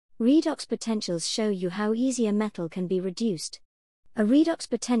Redox potentials show you how easy a metal can be reduced. A redox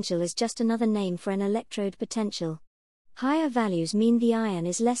potential is just another name for an electrode potential. Higher values mean the ion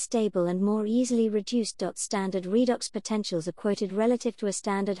is less stable and more easily reduced. Standard redox potentials are quoted relative to a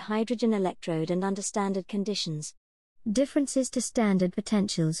standard hydrogen electrode and under standard conditions. Differences to standard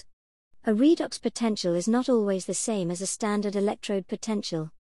potentials. A redox potential is not always the same as a standard electrode potential.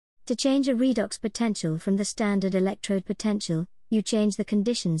 To change a redox potential from the standard electrode potential, you change the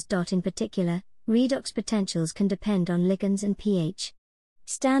conditions. In particular, redox potentials can depend on ligands and pH.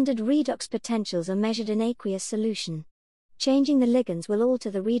 Standard redox potentials are measured in aqueous solution. Changing the ligands will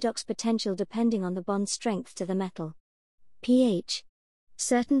alter the redox potential depending on the bond strength to the metal. pH.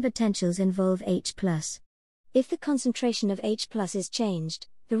 Certain potentials involve H+. If the concentration of H+ is changed,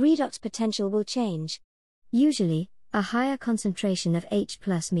 the redox potential will change. Usually, a higher concentration of H+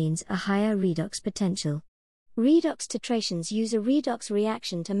 means a higher redox potential. Redox titrations use a redox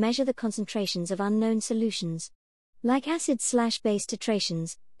reaction to measure the concentrations of unknown solutions. Like acid/base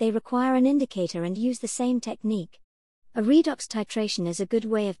titrations, they require an indicator and use the same technique. A redox titration is a good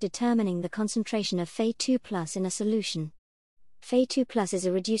way of determining the concentration of Fe2+ in a solution. Fe2+ is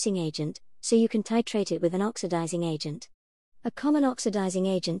a reducing agent, so you can titrate it with an oxidizing agent. A common oxidizing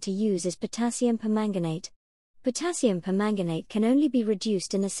agent to use is potassium permanganate. Potassium permanganate can only be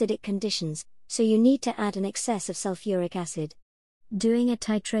reduced in acidic conditions, so you need to add an excess of sulfuric acid. Doing a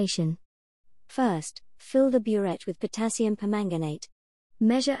titration. First, fill the burette with potassium permanganate.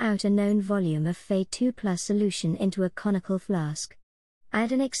 Measure out a known volume of Fe2+ solution into a conical flask.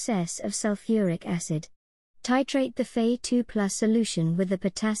 Add an excess of sulfuric acid. Titrate the Fe2+ solution with the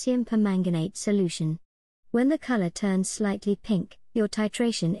potassium permanganate solution. When the color turns slightly pink, your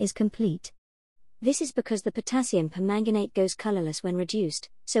titration is complete. This is because the potassium permanganate goes colorless when reduced,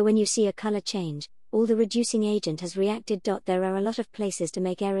 so when you see a color change, all the reducing agent has reacted. There are a lot of places to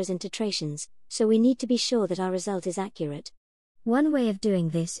make errors in titrations, so we need to be sure that our result is accurate. One way of doing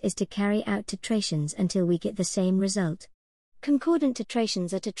this is to carry out titrations until we get the same result. Concordant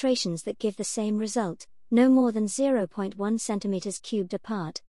titrations are titrations that give the same result, no more than 0.1 cm³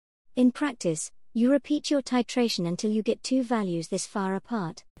 apart. In practice, you repeat your titration until you get two values this far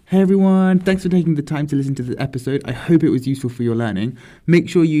apart. Hey everyone, thanks for taking the time to listen to this episode. I hope it was useful for your learning. Make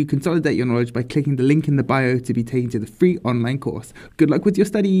sure you consolidate your knowledge by clicking the link in the bio to be taken to the free online course. Good luck with your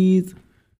studies!